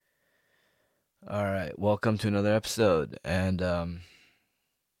All right, welcome to another episode. And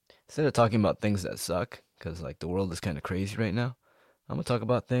instead of talking about things that suck, because like the world is kind of crazy right now, I'm gonna talk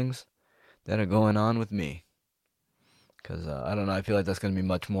about things that are going on with me. Because I don't know, I feel like that's gonna be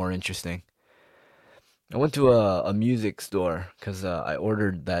much more interesting. I went to a music store because I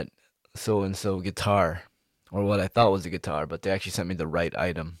ordered that so and so guitar, or what I thought was a guitar, but they actually sent me the right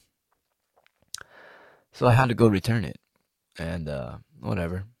item. So I had to go return it, and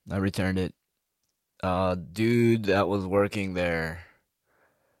whatever. I returned it. Dude that was working there.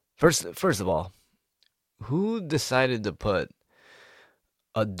 First of all, who decided to put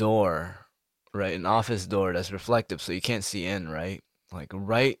a door, right, an office door that's reflective so you can't see in, right? Like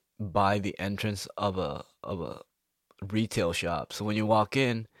right by the entrance of a retail shop. So when you walk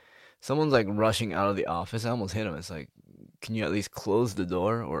in, someone's like rushing out of the office. I almost hit him. It's like, can you at least close the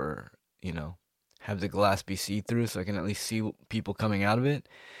door or, you know, have the glass be see-through so I can at least see people coming out of it?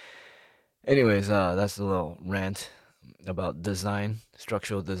 Anyways, that's a little rant about design,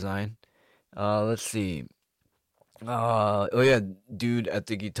 structural design. Let's see. Oh yeah, dude at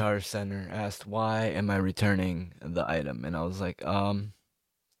the Guitar Center asked, "Why am I returning the item?" And I was like,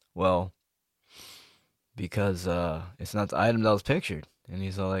 well, because it's not the item that was pictured." And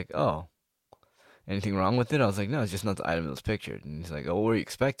he's all like, "Oh, anything wrong with it?" I was like, "No, it's just not the item that was pictured." And he's like, "Oh, what were you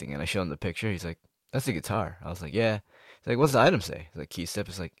expecting?" And I showed him the picture. He's like, "That's a guitar." I was like, "Yeah." He's like, "What's the item say?" He's like, "Key step."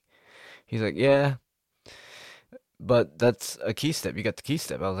 He's like, "Yeah, but that's a key step. You got the key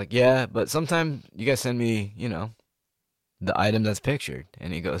step." I was like, "Yeah, but sometimes you guys send me, the item that's pictured."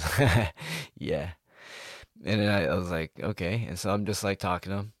 And he goes, "Yeah." And then I was like, okay. And so I'm just like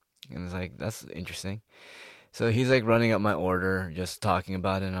talking to him. And it's like, that's interesting. So he's like running up my order, just talking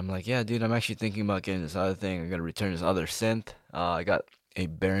about it. And I'm like, yeah, dude, I'm actually thinking about getting this other thing. I got to return this other synth. I got a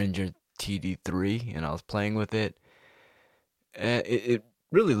Behringer TD3 and I was playing with it. And it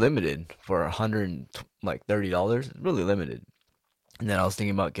really limited for like $30. Really limited. And then I was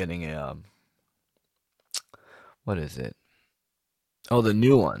thinking about getting what is it? Oh, the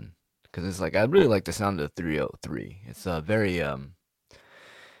new one. Because it's like, I really like the sound of the 303. It's a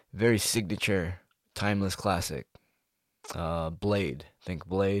very signature, timeless classic. Blade, think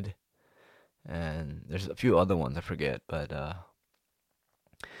Blade, and there's a few other ones I forget, but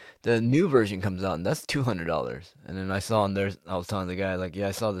the new version comes out and that's $200. And then I saw on there, I was telling the guy like, yeah,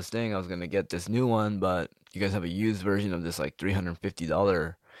 I saw this thing, I was gonna get this new one, but you guys have a used version of this like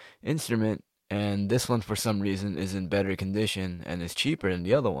 $350 instrument, and this one for some reason is in better condition and is cheaper than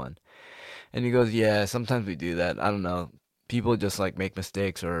the other one. And he goes, yeah, sometimes we do that. I don't know. People just like make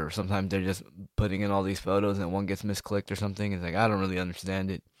mistakes, or sometimes they're just putting in all these photos and one gets misclicked or something. It's like, I don't really understand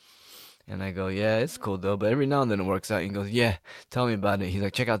it. And I go, yeah, it's cool though. But every now and then it works out. And he goes, yeah, tell me about it. He's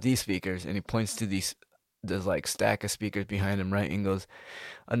like, check out these speakers. And he points to there's like stack of speakers behind him, right? And goes,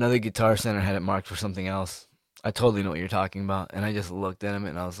 another Guitar Center had it marked for something else. I totally know what you're talking about. And I just looked at him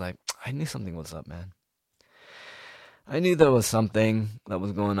and I was like, I knew something was up, man. I knew there was something that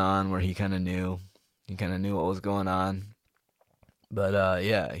was going on where he kind of knew. He kind of knew what was going on. But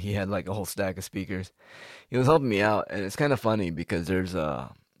yeah, he had like a whole stack of speakers. He was helping me out, and it's kind of funny because there's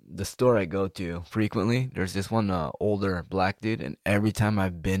the store I go to frequently. There's this one older black dude, and every time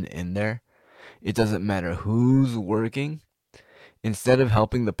I've been in there, it doesn't matter who's working. Instead of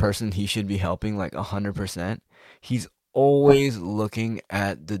helping the person he should be helping like 100%, he's always looking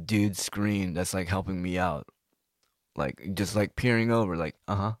at the dude's screen that's like helping me out, like just like peering over, like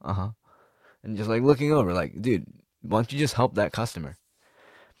uh huh, and just like looking over, like dude, why don't you just help that customer?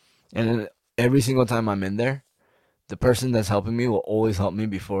 And then every single time I'm in there, the person that's helping me will always help me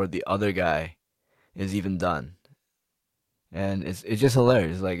before the other guy is even done. And it's just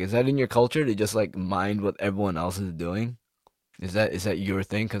hilarious. Like, is that in your culture to just like mind what everyone else is doing? Is that your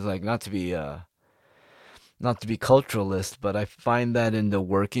thing? Because like, not to be culturalist, but I find that in the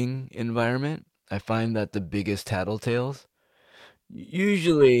working environment, I find that the biggest tattletales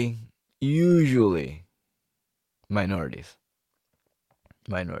usually usually minorities.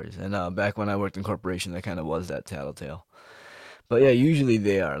 Minorities. And back when I worked in corporations, I kind of was that tattletale. But yeah, usually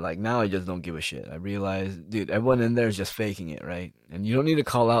they are. Like now, I just don't give a shit. I realize, dude, everyone in there is just faking it, right? And you don't need to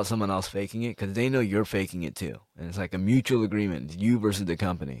call out someone else faking it because they know you're faking it too. And it's like a mutual agreement. It's you versus the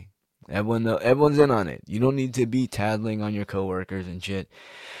company. Everyone's in on it. You don't need to be tattling on your coworkers and shit.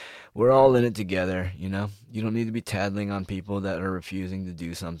 We're all in it together, you know? You don't need to be tattling on people that are refusing to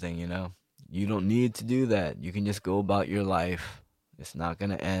do something, you know? You don't need to do that. You can just go about your life. It's not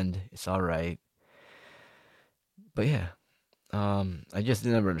gonna end. It's all right. But yeah, I just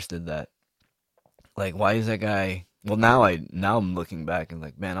never understood that. Like, why is that guy? Well, now I'm looking back and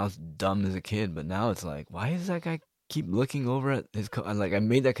like, man, I was dumb as a kid, but now it's like, why is that guy keep looking over at and like I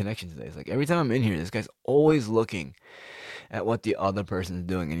made that connection today. It's like every time I'm in here, this guy's always looking at what the other person is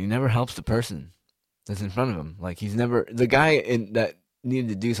doing, and he never helps the person that's in front of him. Like he's never the guy in that needed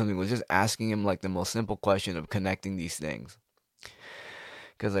to do something was just asking him like the most simple question of connecting these things.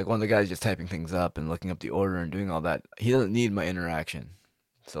 Because like one of the guys just typing things up and looking up the order and doing all that, he doesn't need my interaction.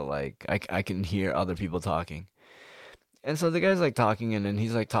 So like I can hear other people talking. And so the guy's like talking, and then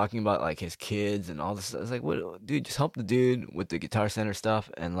he's like talking about like his kids and all this stuff. It's like, what, dude? Just help the dude with the Guitar Center stuff,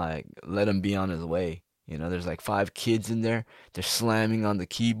 and like let him be on his way. There's like five kids in there. They're slamming on the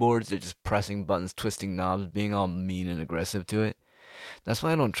keyboards. They're just pressing buttons, twisting knobs, being all mean and aggressive to it. That's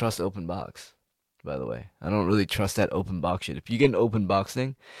why I don't trust open box. By the way, I don't really trust that open box shit. If you get an open box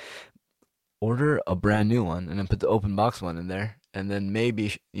thing, order a brand new one, and then put the open box one in there, and then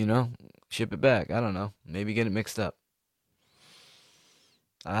maybe ship it back. I don't know. Maybe get it mixed up.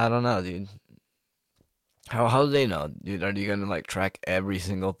 I don't know, dude. How do they know, dude? Are you gonna like track every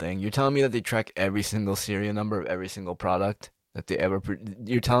single thing? You're telling me that they track every single serial number of every single product that they ever.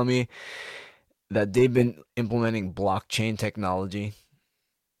 You're telling me that they've been implementing blockchain technology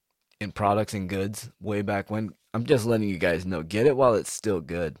in products and goods way back when? I'm just letting you guys know. Get it while it's still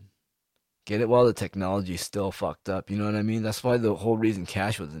good. Get it while the technology's still fucked up. You know what I mean? That's why the whole reason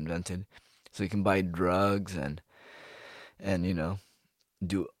cash was invented, so you can buy drugs and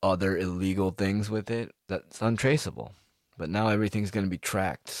do other illegal things with it that's untraceable. But now everything's going to be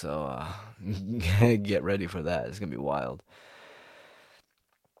tracked, so get ready for that. It's going to be wild.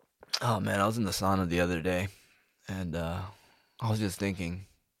 Oh man, I was in the sauna the other day, and I was just thinking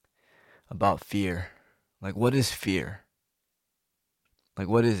about fear. Like, what is fear? Like,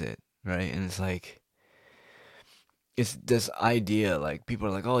 what is it, right? And it's like, it's this idea, like, people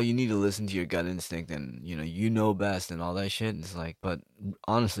are like, oh, you need to listen to your gut instinct and, you know best and all that shit. And it's like, but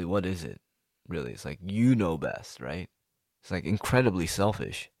honestly, what is it? Really? It's like, you know best, right? It's like incredibly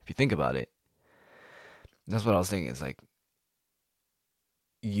selfish if you think about it. That's what I was thinking. It's like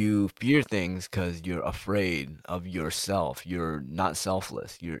you fear things because you're afraid of yourself. You're not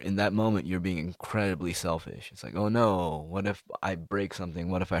selfless. You're in that moment. You're being incredibly selfish. It's like, oh no, what if I break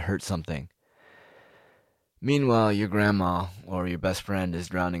something? What if I hurt something? Meanwhile, your grandma or your best friend is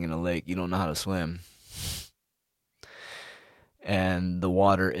drowning in a lake. You don't know how to swim, and the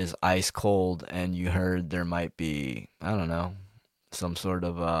water is ice cold, and you heard there might be, I don't know, some sort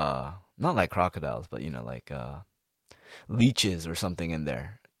of not like crocodiles, but like leeches or something in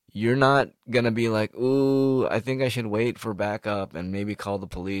there. You're not gonna be like, ooh, I think I should wait for backup and maybe call the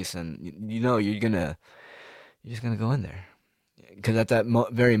police, and you're just gonna go in there because at that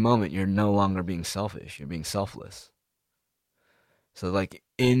very moment you're no longer being selfish. You're being selfless. So like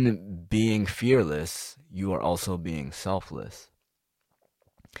in being fearless, you are also being selfless.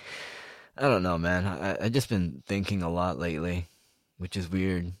 I don't know, man. I just been thinking a lot lately, which is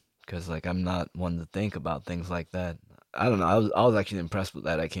weird because like I'm not one to think about things like that. I don't know. I was actually impressed with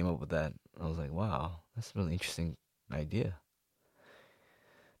that. I came up with that. I was like, wow, that's a really interesting idea.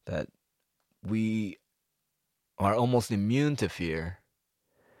 That we are almost immune to fear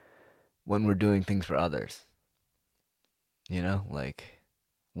when we're doing things for others. Like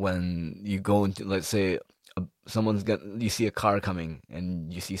when you go into, let's say, you see a car coming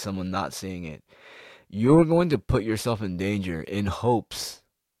and you see someone not seeing it, you're going to put yourself in danger in hopes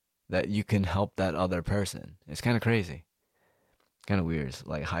that you can help that other person. It's kind of crazy, kind of weird. It's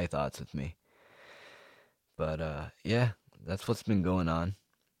like high thoughts with me. But yeah, that's what's been going on.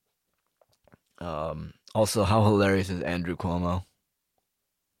 Also, how hilarious is Andrew Cuomo?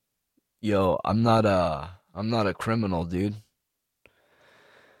 Yo, I'm not a criminal, dude.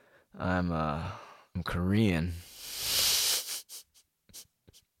 I'm Korean.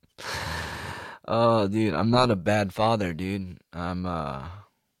 Oh, dude, I'm not a bad father, dude. I'm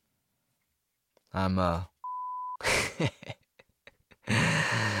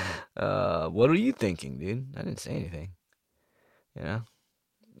what are you thinking, dude? I didn't say anything. You know?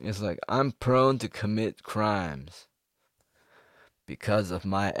 It's like I'm prone to commit crimes because of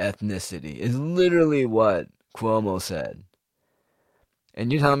my ethnicity. Is literally what Cuomo said.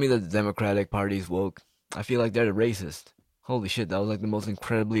 And you're telling me that the Democratic Party's woke? I feel like they're racist. Holy shit, that was like the most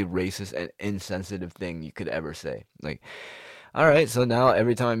incredibly racist and insensitive thing you could ever say. Like, all right, so now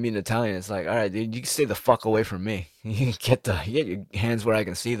every time I meet an Italian, it's like, all right, dude, you can stay the fuck away from me. You get your hands where I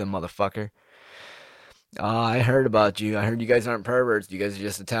can see them, motherfucker. I heard about you. I heard you guys aren't perverts. You guys are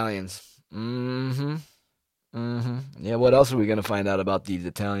just Italians. Mm-hmm. Mm-hmm. Yeah, what else are we gonna find out about these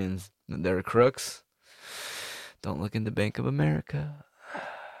Italians? They're crooks. Don't look into Bank of America.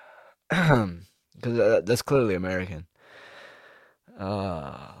 Because that's clearly American.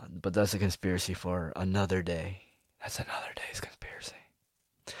 But that's a conspiracy for another day. That's another day's conspiracy.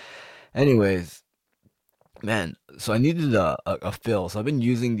 Anyways, man, so I needed a fill. So I've been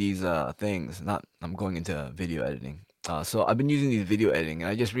using these things. Not I'm going into video editing. So I've been using these video editing,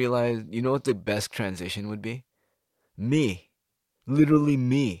 and I just realized, you know what the best transition would be? Me, literally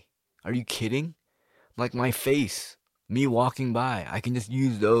me. Are you kidding? Like my face, me walking by. I can just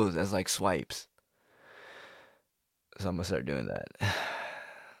use those as like swipes. So I'm gonna start doing that.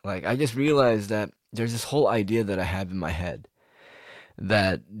 Like I just realized that there's this whole idea that I have in my head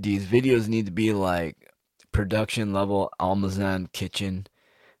that these videos need to be like production level Amazon kitchen,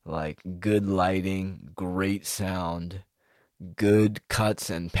 like good lighting, great sound, good cuts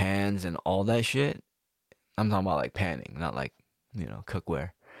and pans and all that shit. I'm talking about like panning, not like,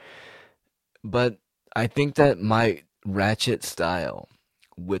 cookware. But I think that my ratchet style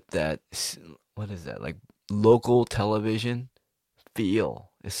with that, what is that? Like local television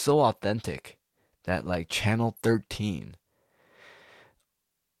feel is so authentic that like channel 13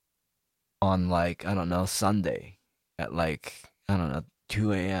 on like, I don't know, Sunday at like, I don't know,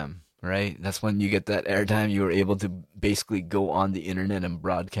 2 a.m., right? That's when you get that airtime. You were able to basically go on the internet and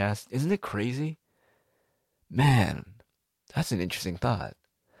broadcast. Isn't it crazy? Man, that's an interesting thought.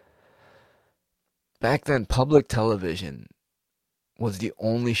 Back then, public television was the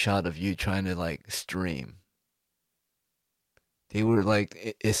only shot of you trying to like stream. They were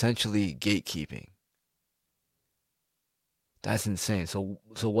like essentially gatekeeping. That's insane. So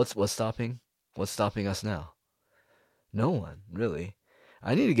what's stopping? What's stopping us now? No one, really.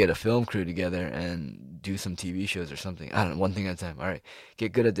 I need to get a film crew together and do some TV shows or something. I don't know, one thing at a time. All right,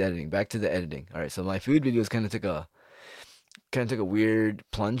 get good at the editing. Back to the editing. All right, so my food videos kind of took a weird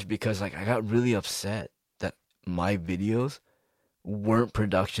plunge because like I got really upset that my videos weren't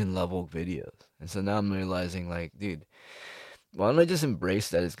production level videos, and so now I'm realizing like, dude, why don't I just embrace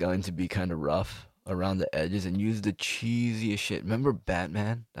that it's going to be kind of rough around the edges and use the cheesiest shit? Remember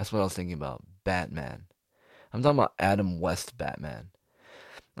Batman? That's what I was thinking about. Batman. I'm talking about Adam West Batman.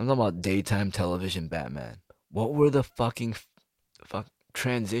 I'm talking about daytime television Batman. What were the fuck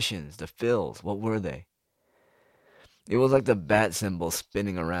transitions, the fills? What were they? It was like the bat symbol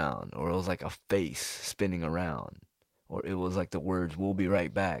spinning around, or it was like a face spinning around, or it was like the words "We'll be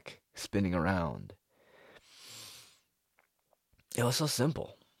right back" spinning around. It was so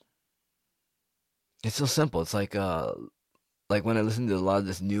simple. It's so simple. It's like when I listen to a lot of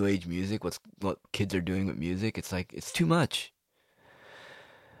this new age music, what kids are doing with music, it's like it's too much.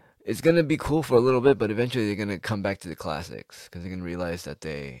 It's gonna be cool for a little bit, but eventually they're gonna come back to the classics because they're gonna realize that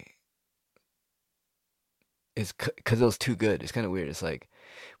it's because it was too good. It's kind of weird. It's like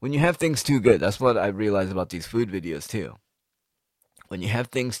when you have things too good. That's what I realized about these food videos too. When you have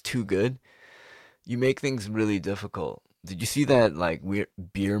things too good, you make things really difficult. Did you see that like weird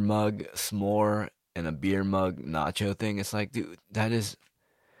beer mug s'more and a beer mug nacho thing? It's like, dude, that is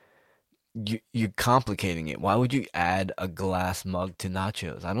you complicating it. Why would you add a glass mug to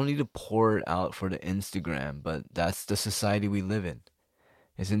nachos? I don't need to pour it out for the Instagram, but that's the society we live in.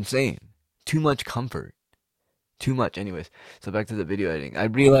 It's insane. Too much comfort. Too much. Anyways, so back to the video editing. I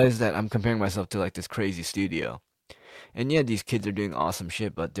realized that I'm comparing myself to like this crazy studio. And yeah, these kids are doing awesome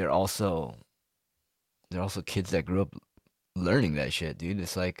shit, but they're also kids that grew up learning that shit, dude.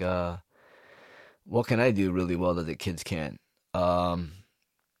 It's like what can I do really well that the kids can't? Um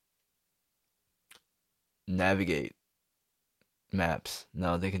Navigate maps.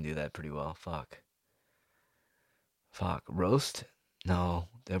 No, they can do that pretty well. Fuck. Fuck. Roast? No,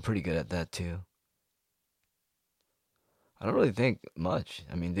 they're pretty good at that too. I don't really think much.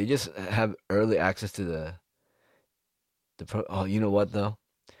 I mean, they just have early access to oh, you know what though?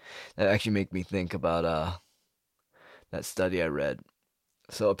 That actually make me think about that study I read.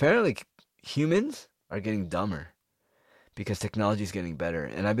 So apparently humans are getting dumber because technology is getting better,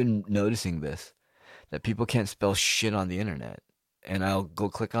 and I've been noticing this that people can't spell shit on the internet. And I'll go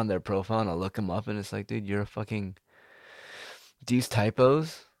click on their profile and I'll look them up, and it's like, dude, you're a fucking. These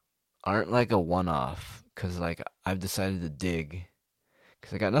typos aren't like a one off, because, like, I've decided to dig,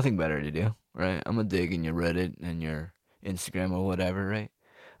 because I got nothing better to do, right? I'm gonna dig in your Reddit and your Instagram or whatever, right?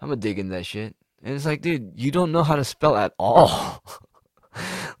 I'm gonna dig in that shit. And it's like, dude, you don't know how to spell at all.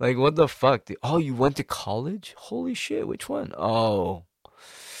 Like, what the fuck? Dude? Oh, you went to college? Holy shit, which one? Oh,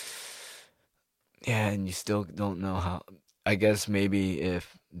 yeah, and you still don't know how. I guess maybe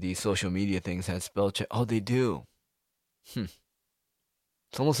if the social media things had spell check. Oh, they do. Hmm.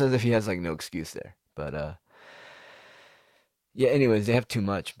 It's almost as if he has like no excuse there. But yeah. Anyways, they have too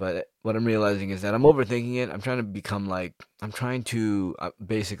much. But what I'm realizing is that I'm overthinking it. I'm trying to become like I'm trying to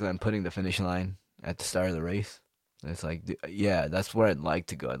basically I'm putting the finish line at the start of the race. It's like, yeah, that's where I'd like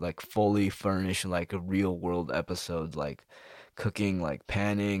to go. I'd like fully furnish like a real world episode, like cooking, like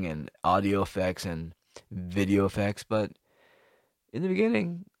panning and audio effects and video effects. But in the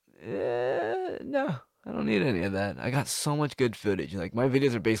beginning, no, I don't need any of that. I got so much good footage. Like my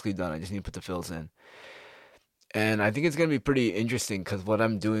videos are basically done. I just need to put the fills in. And I think it's gonna be pretty interesting because what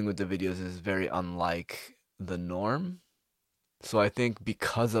I'm doing with the videos is very unlike the norm. So I think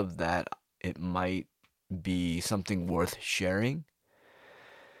because of that, it might be something worth sharing.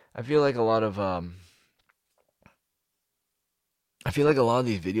 I feel like a lot of I feel like a lot of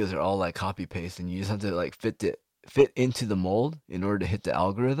these videos are all like copy paste, and you just have to like fit into the mold in order to hit the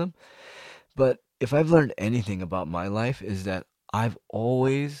algorithm. But if I've learned anything about my life is that I've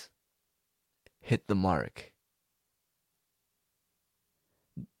always hit the mark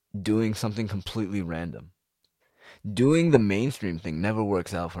doing something completely random. Doing the mainstream thing never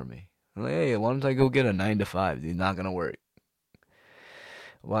works out for me. I'm like, hey, why don't I go get a 9 to 5? It's not gonna work.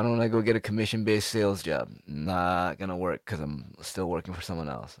 Why don't I go get a commission-based sales job? Not gonna work because I'm still working for someone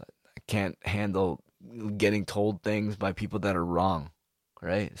else. I can't handle getting told things by people that are wrong,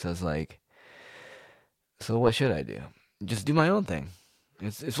 right? So it's like, so what should I do? Just do my own thing.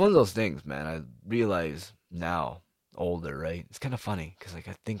 It's one of those things, man. I realize now, older, right? It's kind of funny because like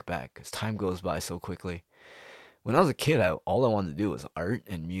I think back, as time goes by so quickly. When I was a kid, all I wanted to do was art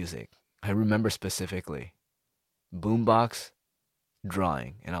and music. I remember specifically boombox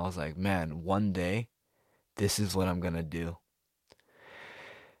drawing, and I was like, man, one day this is what I'm gonna do.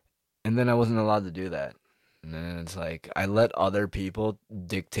 And then I wasn't allowed to do that. And then it's like I let other people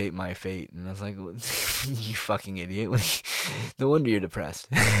dictate my fate, and I was like, "You fucking idiot! No wonder you're depressed.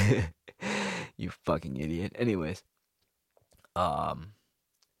 You fucking idiot." Anyways, um,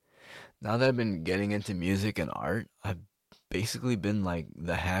 now that I've been getting into music and art, I've basically been like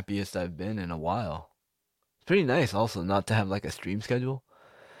the happiest I've been in a while. It's pretty nice also not to have like a stream schedule.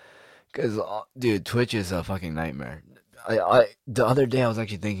 Cause dude, Twitch is a fucking nightmare. The other day I was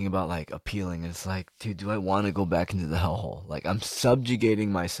actually thinking about like appealing. It's like, dude, do I want to go back into the hellhole? Like I'm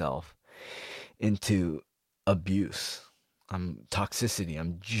subjugating myself into abuse. I'm toxicity.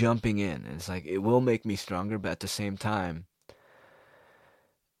 I'm jumping in. And it's like it will make me stronger, but at the same time,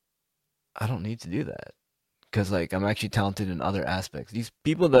 I don't need to do that. Because like I'm actually talented in other aspects. These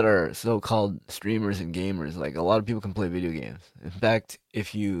people that are so-called streamers and gamers, like a lot of people can play video games. In fact,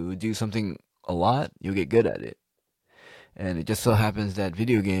 if you do something a lot, you'll get good at it. And it just so happens that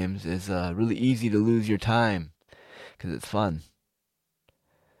video games is really easy to lose your time because it's fun.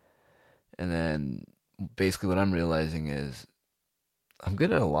 And then basically what I'm realizing is I'm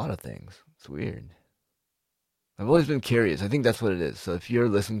good at a lot of things. It's weird. I've always been curious. I think that's what it is. So if you're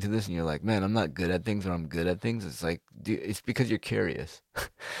listening to this and you're like, man, I'm not good at things or I'm good at things, it's like, dude, it's because you're curious.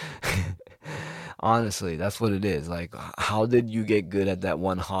 Honestly, that's what it is. Like, how did you get good at that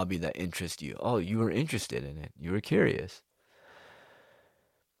one hobby that interests you? Oh, you were interested in it. You were curious.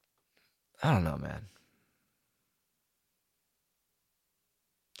 I don't know, man.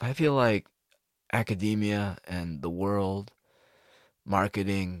 I feel like academia and the world,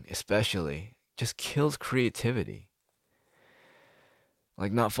 marketing especially, just kills creativity.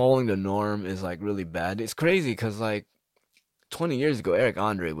 Like, not following the norm is like really bad. It's crazy because, like, 20 years ago, Eric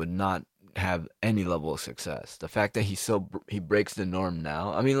Andre would not have any level of success. The fact that he breaks the norm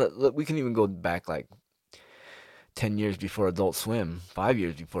now. I mean, we can even go back like 10 years before Adult Swim, 5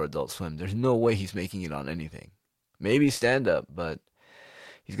 years before Adult Swim. There's no way he's making it on anything. Maybe stand up, but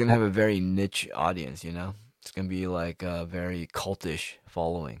he's going to have a very niche audience, you know? It's going to be like a very cultish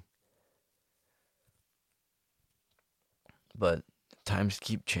following. But times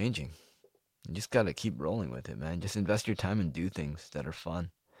keep changing. You just got to keep rolling with it, man. Just invest your time and do things that are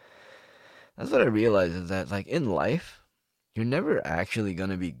fun. That's what I realize is that like in life, you're never actually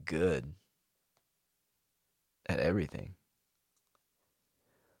gonna be good at everything.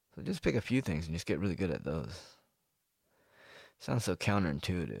 So just pick a few things and just get really good at those. Sounds so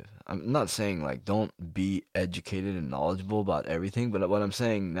counterintuitive. I'm not saying like don't be educated and knowledgeable about everything, but what I'm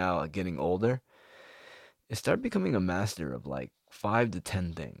saying now, getting older, is start becoming a master of like 5 to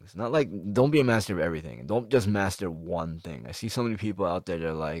 10 things. Not like don't be a master of everything. Don't just master one thing. I see so many people out there that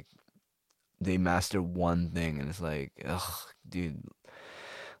are like they master one thing, and it's like, ugh, dude,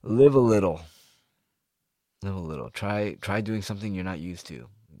 live a little. Live a little. Try doing something you're not used to.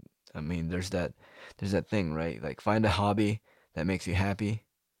 I mean, there's that thing, right? Like find a hobby that makes you happy,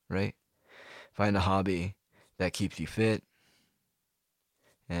 right? Find a hobby that keeps you fit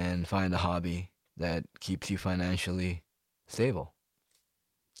and find a hobby that keeps you financially stable.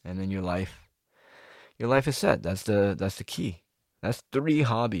 And then your life is set. That's the key. That's 3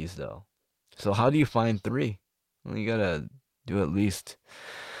 hobbies though. So how do you find 3? Well, do at least,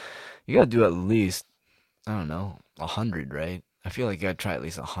 you gotta do at least, I don't know, 100, right? I feel like you gotta try at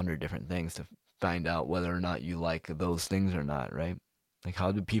least 100 different things to find out whether or not you like those things or not, right? Like,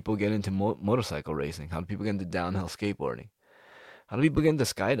 how do people get into motorcycle racing? How do people get into downhill skateboarding? How do people get into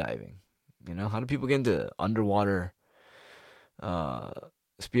skydiving? How do people get into underwater uh,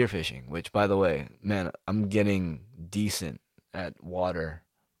 spearfishing? Which, by the way, man, I'm getting decent at water,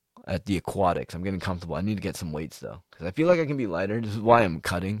 at the aquatics. I'm getting comfortable. I need to get some weights though, because I feel like I can be lighter. This is why I'm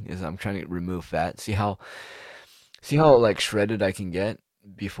cutting. Is I'm trying to remove fat. See how like shredded I can get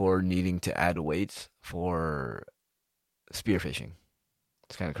before needing to add weights for spearfishing.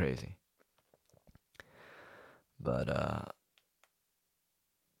 It's kind of crazy. But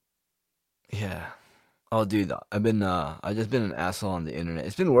yeah. Oh, dude, I just been an asshole on the internet.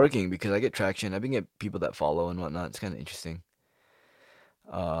 It's been working because I get traction. I've been getting people that follow and whatnot. It's kind of interesting.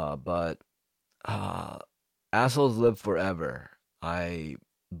 But uh, assholes live forever. I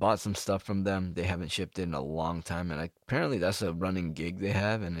bought some stuff from them. They haven't shipped it in a long time, and apparently that's a running gig they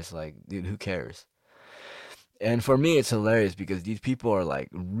have. And it's like, dude, who cares? And for me, it's hilarious because these people are like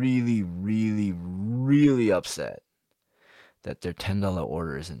really, really, really upset that their $10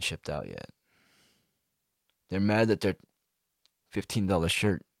 order isn't shipped out yet. They're mad that their $15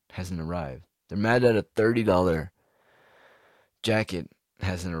 shirt hasn't arrived. They're mad that a $30 jacket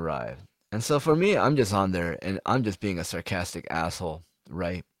hasn't arrived. And so for me, I'm just on there and I'm just being a sarcastic asshole,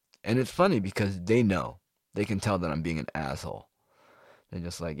 right? And it's funny because they know. They can tell that I'm being an asshole. They're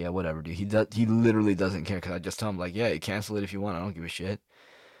just like, yeah, whatever, dude. He literally doesn't care because I just tell him like, yeah, you cancel it if you want. I don't give a shit.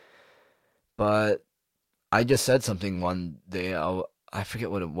 But I just said something one day. I forget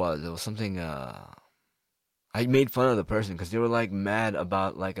what it was. It was something. I made fun of the person because they were like mad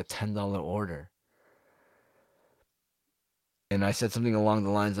about like a $10 order. And I said something along the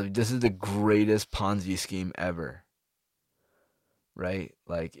lines of, "This is the greatest Ponzi scheme ever." Right?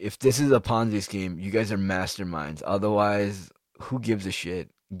 Like, if this is a Ponzi scheme, you guys are masterminds. Otherwise, who gives a shit?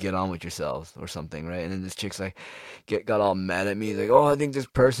 Get on with yourselves or something, right? And then this chick's like, got all mad at me. He's like, "Oh, I think this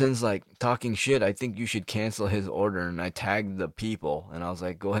person's like talking shit. I think you should cancel his order." And I tagged the people, and I was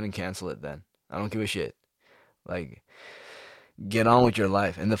like, "Go ahead and cancel it then. I don't give a shit. Like, get on with your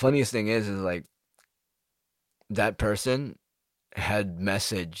life." And the funniest thing is like that person had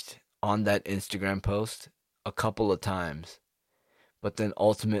messaged on that Instagram post a couple of times, but then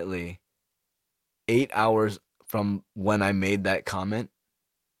ultimately 8 hours from when I made that comment,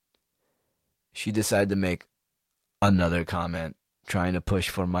 she decided to make another comment trying to push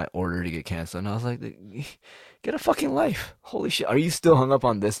for my order to get canceled. And I was like, get a fucking life. Holy shit. Are you still hung up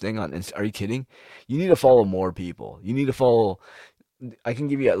on this thing on Insta? Are you kidding? You need to follow more people. You need to follow. I can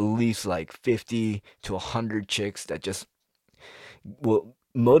give you at least like 50 to 100 chicks that just will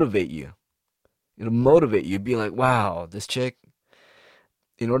motivate you. It'll motivate you. Be like, wow, this chick,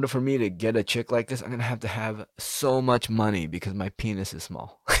 in order for me to get a chick like this, I'm gonna have to have so much money because my penis is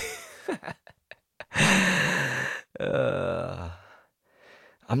small. uh,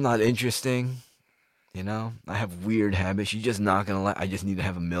 I'm not interesting, I have weird habits. You're just not gonna like. I just need to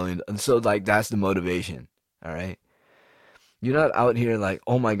have a million. And so, like, that's the motivation. All right. You're not out here like,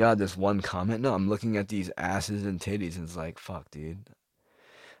 oh my god, this one comment. No, I'm looking at these asses and titties, and it's like, fuck, dude.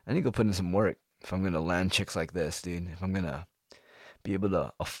 I need to go put in some work if I'm gonna land chicks like this, dude. If I'm gonna be able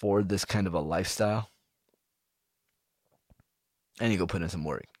to afford this kind of a lifestyle, I need to go put in some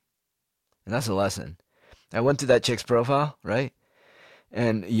work. And that's a lesson. I went to that chick's profile, right?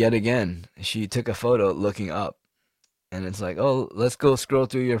 And yet again, she took a photo looking up. And it's like, oh, let's go scroll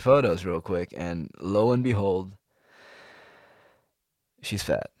through your photos real quick. And lo and behold, she's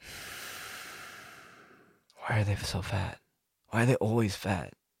fat. Why are they so fat? Why are they always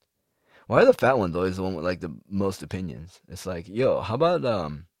fat? Why are the fat ones always the one with like the most opinions? It's like, yo, how about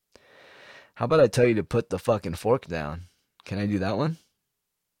I tell you to put the fucking fork down? Can I do that one?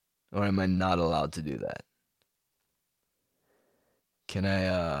 Or am I not allowed to do that? Can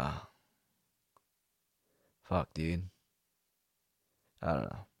I fuck, dude. I don't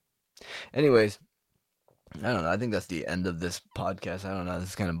know. Anyways, I don't know. I think that's the end of this podcast. I don't know. This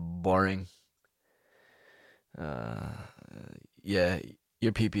is kind of boring. Uh, yeah,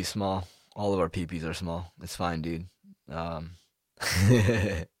 your peepee's small. All of our peepees are small. It's fine, dude. Um,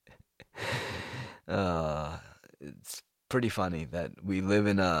 uh, it's pretty funny that we live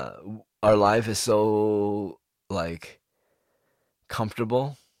in our life is so like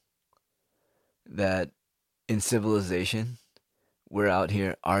comfortable that in civilization we're out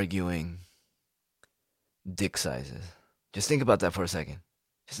here arguing dick sizes. Just think about that for a second.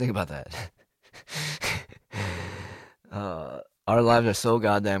 Just think about that. Our lives are so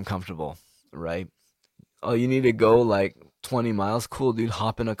goddamn comfortable, right? Oh, you need to go like 20 miles? Cool, dude.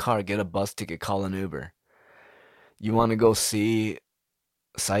 Hop in a car, get a bus ticket, call an Uber. You want to go see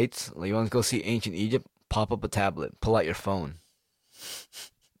sights? Like, you want to go see ancient Egypt? Pop up a tablet, pull out your phone.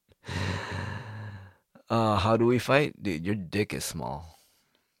 How do we fight? Dude, your dick is small.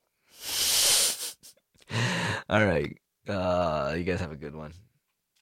 All right. You guys have a good one.